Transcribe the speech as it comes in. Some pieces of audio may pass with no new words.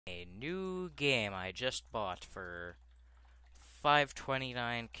A new game I just bought for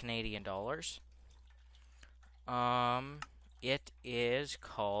 5.29 Canadian dollars. It is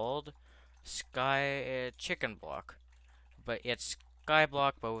called Sky Chicken Block, but it's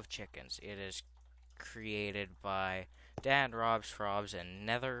Skyblock but with chickens. It is created by Dan Robs Frobs and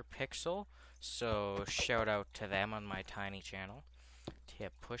Nether Pixel, so shout out to them on my tiny channel.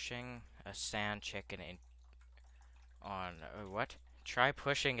 Tip: pushing a sand chicken in on what? Try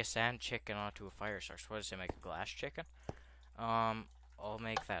pushing a sand chicken onto a fire source. What does it make? A glass chicken? I'll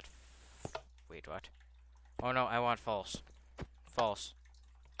make that. Wait, what? Oh no, I want false. False.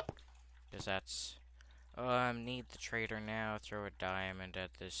 Because that's. Need the trader now. Throw a diamond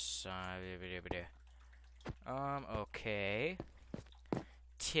at this. Okay.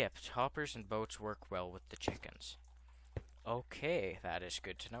 Tip: hoppers and boats work well with the chickens. Okay, that is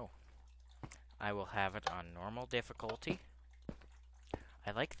good to know. I will have it on normal difficulty. I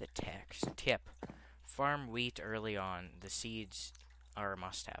like the text. Tip: farm wheat early on. The seeds are a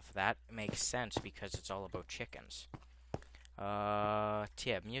must-have. That makes sense because it's all about chickens.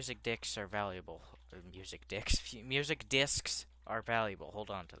 Tip: music discs are valuable. Music discs are valuable.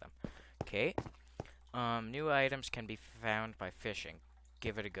 Hold on to them. Okay. New items can be found by fishing.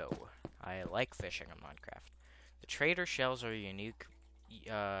 Give it a go. I like fishing on Minecraft. The trader shells are unique.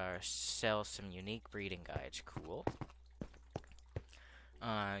 Sell some unique breeding guides. Cool.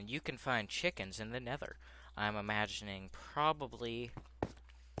 You can find chickens in the Nether. I'm imagining probably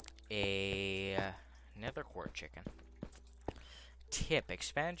a Nether core chicken. Tip: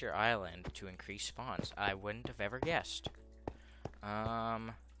 expand your island to increase spawns. I wouldn't have ever guessed.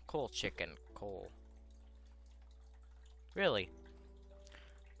 Coal chicken. Coal. Really?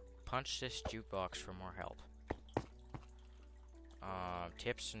 Punch this jukebox for more help.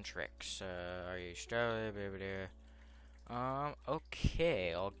 Tips and tricks. Are you sure?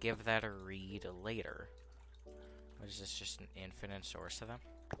 Okay, I'll give that a read later. What is this, just an infinite source of them?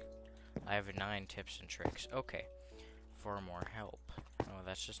 I have 9 tips and tricks. Okay. For more help. Oh,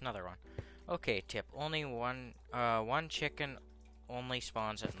 that's just another one. Okay, tip. Only one chicken only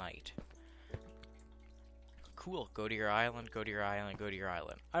spawns at night. Cool. Go to your island, go to your island, go to your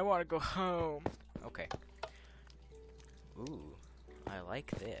island. I want to go home. Okay. Ooh, I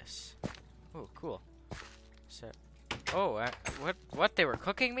like this. Oh, cool. So, oh, what? They were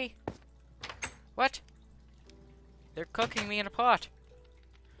cooking me? What? They're cooking me in a pot.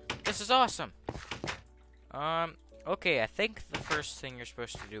 This is awesome. Okay, I think the first thing you're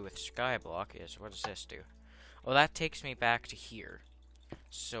supposed to do with Skyblock is, what does this do? Oh, that takes me back to here.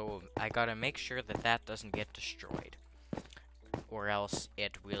 So, I gotta make sure that that doesn't get destroyed. Or else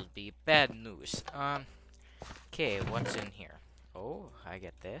it will be bad news. Okay, what's in here? Oh, I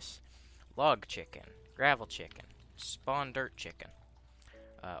get this. Log chicken, gravel chicken, spawn dirt chicken,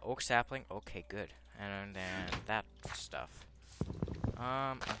 oak sapling, okay, good. And then that stuff.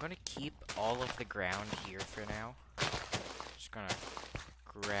 I'm gonna keep all of the ground here for now. Just gonna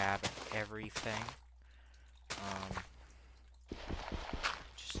grab everything.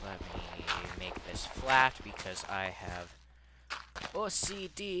 Just let me make this flat because I have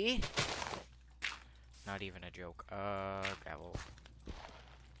OCD. Not even a joke. Gravel.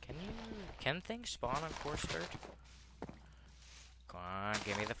 Can things spawn on coarse dirt? Come on,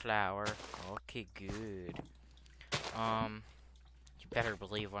 give me the flour. Okay, good. You better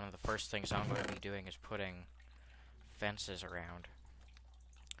believe one of the first things I'm going to be doing is putting fences around.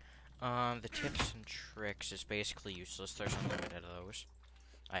 The tips and tricks is basically useless. There's unlimited of those.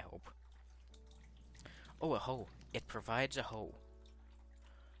 I hope. Oh, a hoe. It provides a hoe.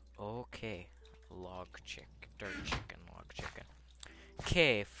 Okay. Dirt chicken, log chicken.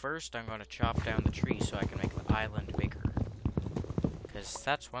 Okay, first I'm going to chop down the tree so I can make the island bigger. Because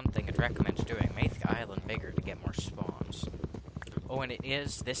that's one thing I'd recommend doing. Make the island bigger to get more spawns. Oh, and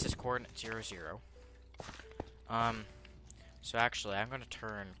this is coordinate 0, 0. So actually, I'm going to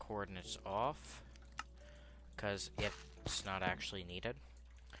turn coordinates off. Because it's not actually needed.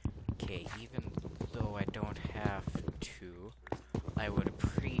 Okay, even though I don't have to, I would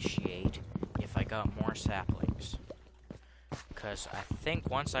appreciate if I got more saplings. Because I think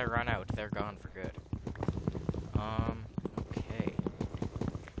once I run out, they're gone for good. Okay.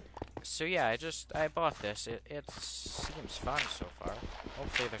 So yeah, I bought this. It seems fun so far.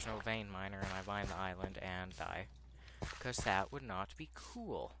 Hopefully there's no vein miner and I mine the island and die. Because that would not be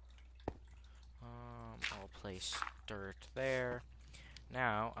cool. I'll place dirt there.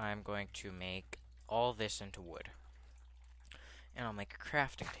 Now I'm going to make all this into wood. And I'll make a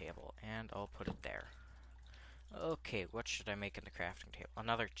crafting table, and I'll put it there. Okay, what should I make in the crafting table?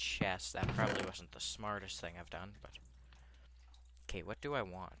 Another chest. That probably wasn't the smartest thing I've done, but... Okay, what do I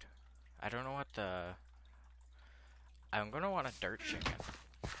want? I don't know what the... I'm gonna want a dirt chicken.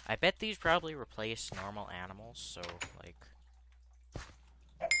 I bet these probably replace normal animals, so, like...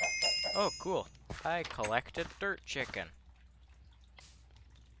 Oh, cool. I collected dirt chicken.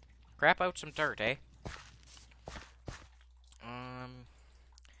 Crap out some dirt, eh?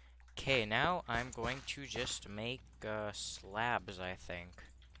 Okay, now I'm going to just make, slabs, I think.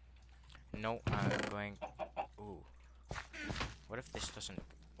 No, I'm going... Ooh. What if this doesn't...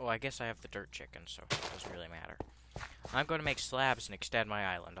 Oh, I guess I have the dirt chicken, so it doesn't really matter. I'm going to make slabs and extend my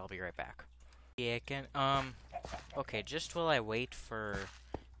island. I'll be right back. Chicken, okay, just while I wait for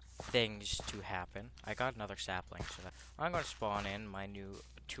things to happen, I got another sapling, so that I'm going to spawn in my new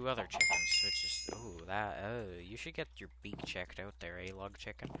 2 other chickens, which is, you should get your beak checked out there, log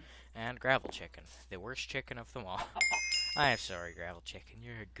chicken, and gravel chicken, the worst chicken of them all. I'm sorry, gravel chicken,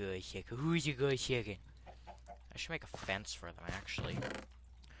 you're a good chicken. Who's a good chicken? I should make a fence for them, actually.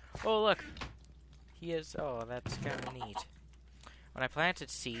 Oh, look! He is, oh, that's kind of neat. When I planted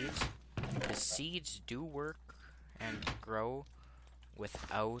seeds, the seeds do work and grow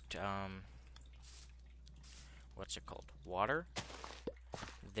without, what's it called? Water?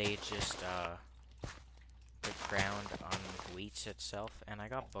 They just, the ground unwheats itself, and I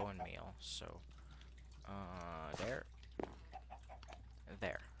got bone meal, so, there.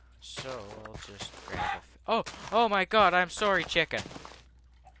 So, I'll just grab a oh my god, I'm sorry, chicken!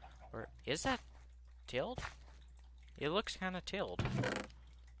 Or, is that tilled? It looks kinda tilled.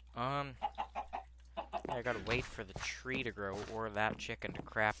 I gotta wait for the tree to grow, or that chicken to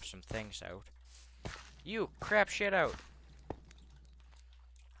crap some things out. You, crap shit out!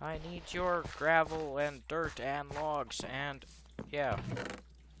 I need your gravel and dirt and logs and, yeah.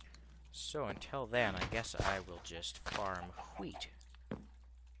 So until then, I guess I will just farm wheat.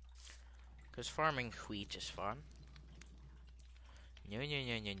 Because farming wheat is fun. No.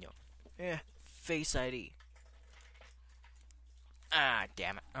 Face ID. Ah,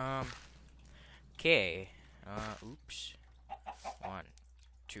 damn it. Okay. Oops. 1,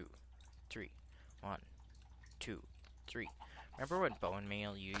 2, 3. 1, 2, 3. Remember when bone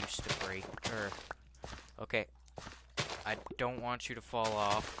meal used to break? Okay. I don't want you to fall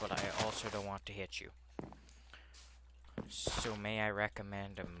off, but I also don't want to hit you. So may I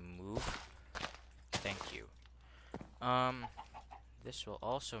recommend a move? Thank you. This will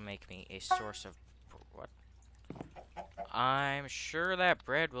also make me a source of... What? I'm sure that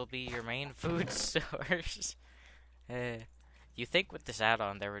bread will be your main food source. You think with this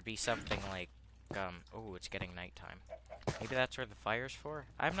add-on there would be something like, oh, it's getting nighttime. Maybe that's where the fire's for?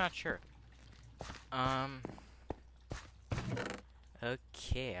 I'm not sure.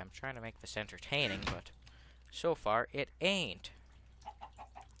 Okay, I'm trying to make this entertaining, but so far it ain't.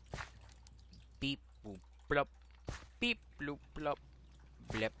 Beep, boop, blop. Beep, bloop, blop.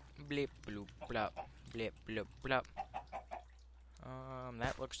 Blip, blip, bloop, blop. Blip, bloop, blop.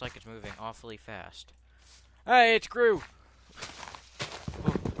 That looks like it's moving awfully fast. Hey, it grew!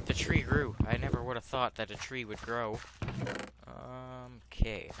 Oh, the tree grew. I never would have thought that a tree would grow.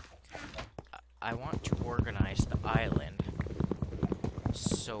 Okay. I want to organize the island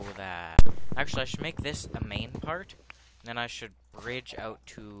so that... Actually, I should make this a main part, and then I should bridge out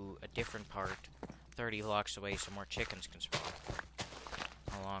to a different part 30 blocks away so more chickens can spawn,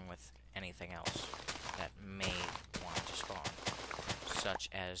 along with anything else that may want to spawn, such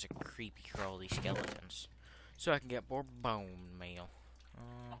as creepy crawly skeletons, so I can get more bone meal.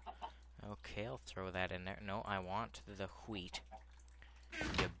 Okay, I'll throw that in there. No, I want the wheat.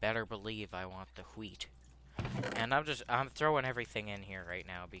 You better believe I want the wheat. And I'm throwing everything in here right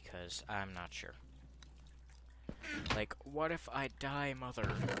now because I'm not sure. Like, what if I die, mother?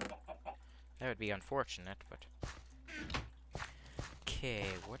 That would be unfortunate, but... Okay,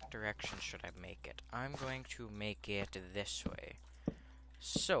 what direction should I make it? I'm going to make it this way.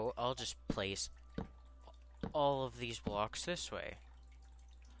 So, I'll just place all of these blocks this way.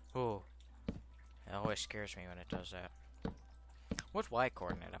 Oh, it always scares me when it does that. What Y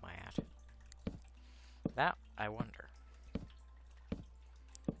coordinate am I at? That, I wonder.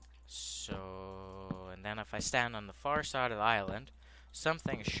 So, and then if I stand on the far side of the island,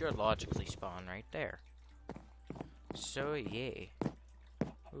 something should logically spawn right there. So, yay.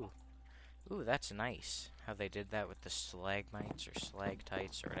 Ooh, that's nice. How they did that with the slagmites or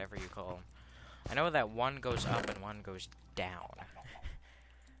slagtites or whatever you call them. I know that one goes up and one goes down.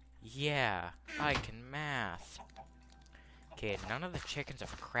 Yeah, I can math. Okay, none of the chickens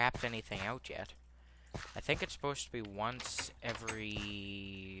have crapped anything out yet. I think it's supposed to be once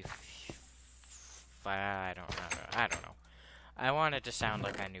every... I don't know. I want it to sound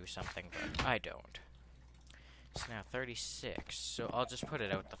like I knew something, but I don't. It's now 36, so I'll just put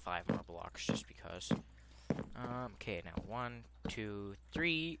it out the 5 more blocks just because. Okay, now 1, 2,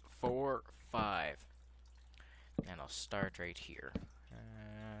 3, 4, 5. And I'll start right here.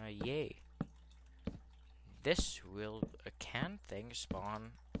 Yay. This will... can things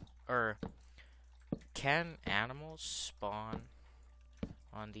spawn... or... can animals spawn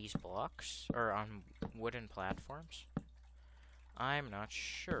on these blocks? Or on wooden platforms? I'm not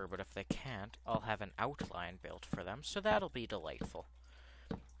sure, but if they can't, I'll have an outline built for them, so that'll be delightful.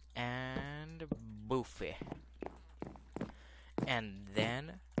 And... boofy. And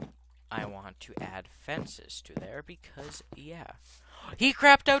then... I want to add fences to there because, yeah. He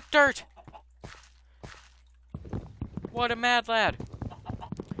crapped out dirt! What a mad lad!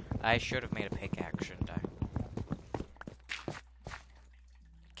 I should have made a pickaxe, shouldn't I?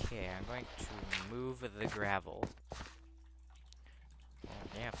 Okay, I'm going to move the gravel. Oh,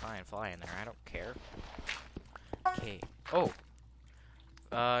 yeah, fine, fly in there, I don't care. Okay. Oh!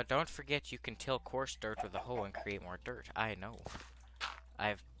 Don't forget you can till coarse dirt with a hoe and create more dirt. I know.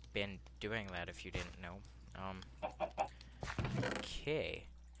 I've been doing that if you didn't know. Okay.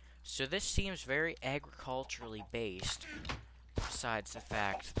 So this seems very agriculturally based, besides the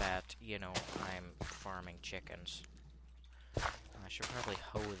fact that, you know, I'm farming chickens. I should probably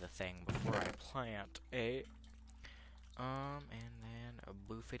hoe the thing before I plant, eh? And then a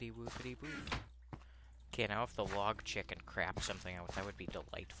boofity woofity boof. Okay, now if the log chicken crapped something out, that would be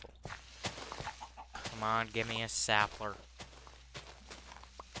delightful. Come on, give me a sapler.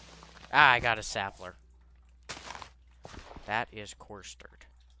 Ah, I got a sapler. That is coarse dirt.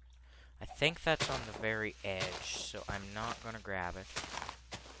 I think that's on the very edge, so I'm not gonna grab it.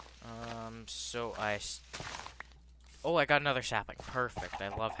 Oh, I got another sapling. Perfect. I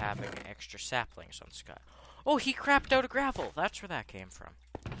love having extra saplings on Sky. Oh, he crapped out a gravel. That's where that came from.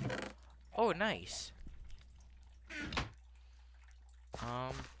 Oh, nice.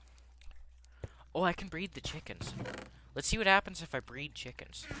 Oh, I can breed the chickens. Let's see what happens if I breed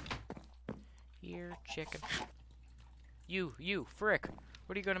chickens. Here, chicken. You, frick.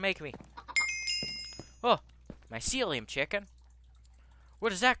 What are you gonna make me? Oh, mycelium chicken.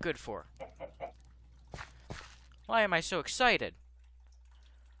 What is that good for? Why am I so excited?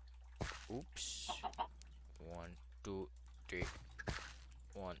 Oops. 1, 2, 3.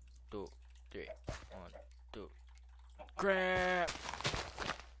 1, 2, 3. 1, 2. Crap!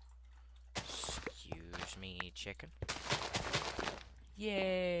 Excuse me, chicken.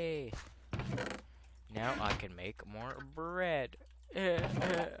 Yay! Now I can make more bread.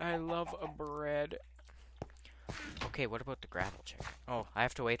 I love a bread. Okay, what about the gravel chicken? Oh, I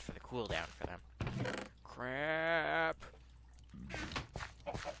have to wait for the cooldown for them. Crap.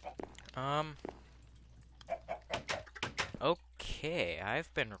 Okay,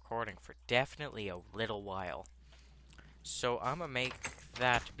 I've been recording for definitely a little while. So I'm gonna make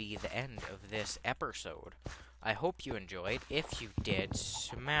that be the end of this episode. I hope you enjoyed. If you did,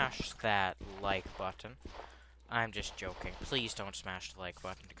 smash that like button. I'm just joking. Please don't smash the like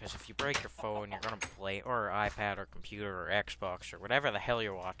button, because if you break your phone, you're gonna play, or iPad, or computer, or Xbox, or whatever the hell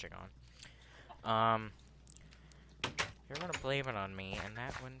you're watching on. You're gonna blame it on me, and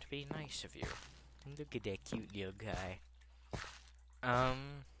that wouldn't be nice of you. Look at that cute little guy.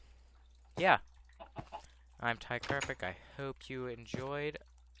 Yeah. I'm Ty Carpic. I hope you enjoyed.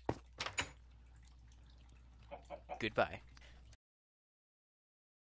 Goodbye.